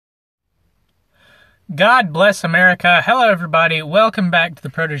God bless America. Hello, everybody. Welcome back to the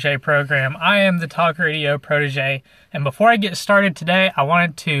Protege program. I am the Talk Radio Protege. And before I get started today, I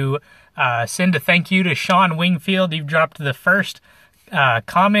wanted to send a thank you to Sean Wingfield. You've dropped the first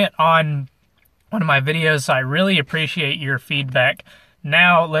comment on one of my videos. So I really appreciate your feedback.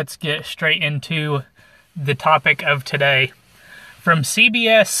 Now, let's get straight into the topic of today. From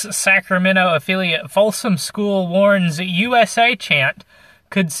CBS Sacramento affiliate Folsom School warns USA chant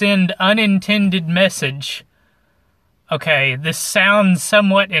could send unintended message. Okay, this sounds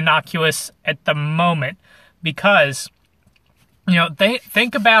somewhat innocuous at the moment because,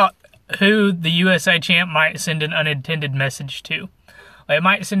 think about who the USA chant might send an unintended message to. It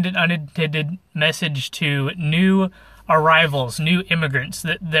might send an unintended message to new arrivals, new immigrants,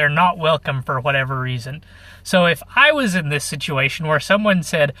 that they're not welcome for whatever reason. So if I was in this situation where someone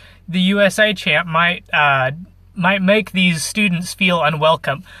said the USA chant might make these students feel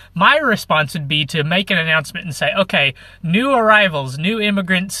unwelcome, my response would be to make an announcement and say, okay, new arrivals, new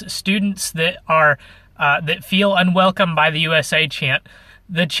immigrants, students that are that feel unwelcome by the USA chant.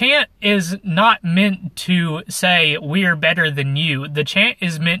 The chant is not meant to say we're better than you. The chant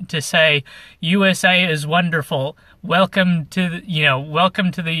is meant to say USA is wonderful. Welcome to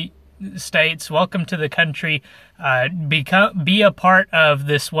welcome to the States. Welcome to the country. Be a part of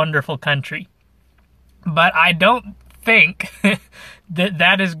this wonderful country. But I don't think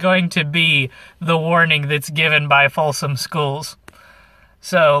that is going to be the warning that's given by Folsom Schools.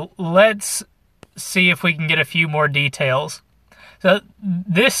 So let's see if we can get a few more details. So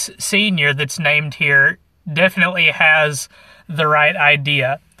this senior that's named here definitely has the right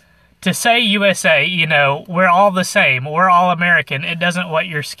idea. To say USA, we're all the same. We're all American. It doesn't what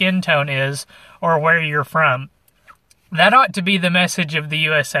your skin tone is or where you're from. That ought to be the message of the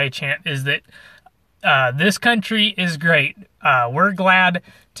USA chant, is that this country is great. We're glad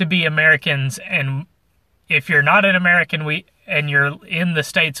to be Americans, and if you're not an American, and you're in the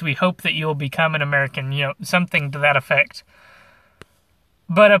States, we hope that you'll become an American. Something to that effect.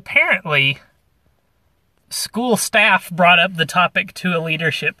 But apparently, school staff brought up the topic to a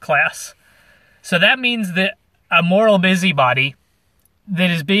leadership class. So that means that a moral busybody that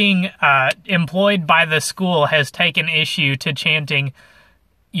is being employed by the school has taken issue to chanting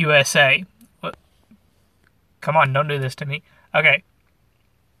USA. Come on, don't do this to me. Okay.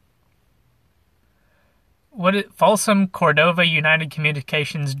 Folsom Cordova United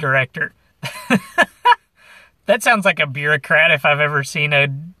Communications Director. That sounds like a bureaucrat if I've ever seen a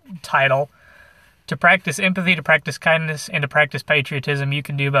title. To practice empathy, to practice kindness, and to practice patriotism, you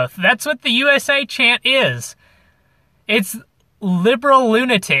can do both. That's what the USA chant is. It's liberal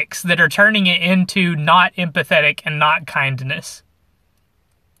lunatics that are turning it into not empathetic and not kindness.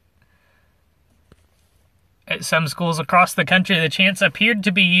 At some schools across the country, the chants appeared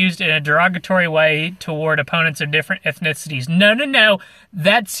to be used in a derogatory way toward opponents of different ethnicities. No.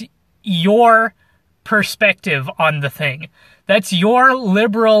 That's your perspective on the thing. That's your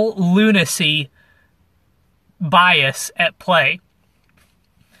liberal lunacy bias at play.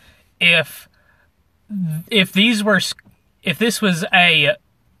 If this was a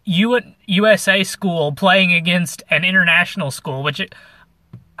USA school playing against an international school, which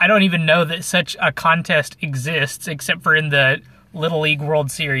I don't even know that such a contest exists except for in the Little League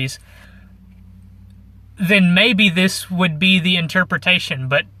World Series, then maybe this would be the interpretation,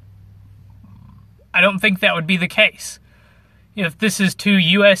 but I don't think that would be the case. If this is two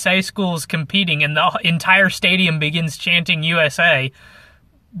USA schools competing and the entire stadium begins chanting USA,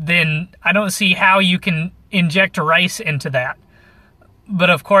 then I don't see how you can inject race into that. But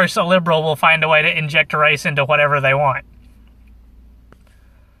of course, a liberal will find a way to inject race into whatever they want.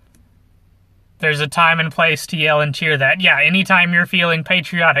 There's a time and place to yell and cheer that. Yeah, anytime you're feeling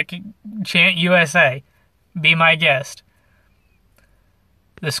patriotic, chant USA. Be my guest.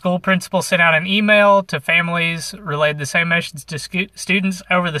 The school principal sent out an email to families, relayed the same message to students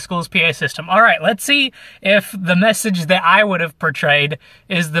over the school's PA system. All right, let's see if the message that I would have portrayed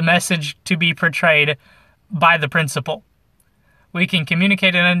is the message to be portrayed by the principal. We can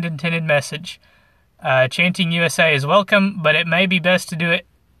communicate an unintended message. Chanting USA is welcome, but it may be best to do it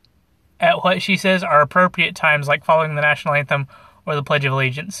at what she says are appropriate times, like following the national anthem or the Pledge of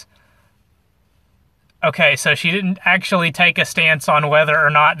Allegiance. Okay, so she didn't actually take a stance on whether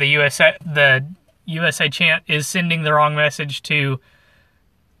or not the USA chant is sending the wrong message to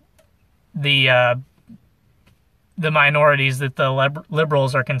the minorities that the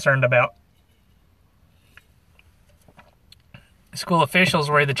liberals are concerned about. School officials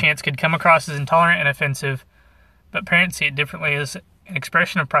worry the chants could come across as intolerant and offensive, but parents see it differently as an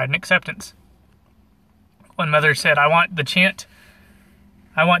expression of pride and acceptance. One mother said, "I want the chant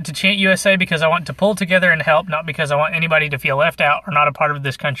I want to chant USA because I want to pull together and help, not because I want anybody to feel left out or not a part of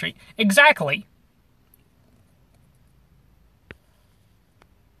this country. Exactly.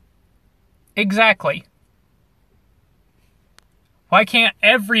 Exactly. Why can't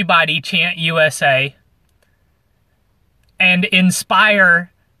everybody chant USA and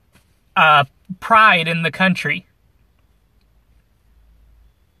inspire pride in the country?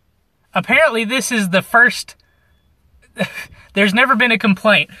 Apparently, this is the first... There's never been a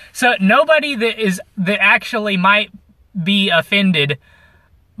complaint. So nobody that actually might be offended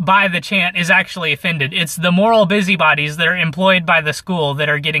by the chant is actually offended. It's the moral busybodies that are employed by the school that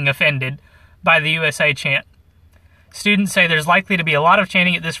are getting offended by the USA chant. Students say there's likely to be a lot of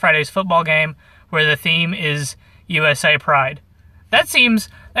chanting at this Friday's football game where the theme is USA Pride. That seems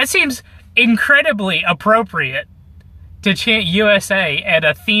incredibly appropriate to chant USA at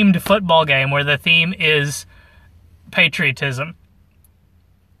a themed football game where the theme is patriotism.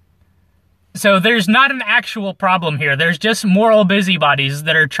 So there's not an actual problem here. There's just moral busybodies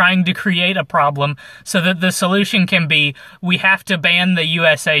that are trying to create a problem so that the solution can be, we have to ban the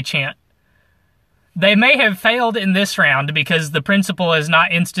USA chant. They may have failed in this round because the principal has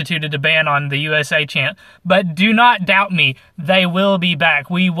not instituted a ban on the USA chant, but do not doubt me, they will be back.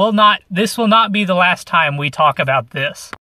 This will not be the last time we talk about this.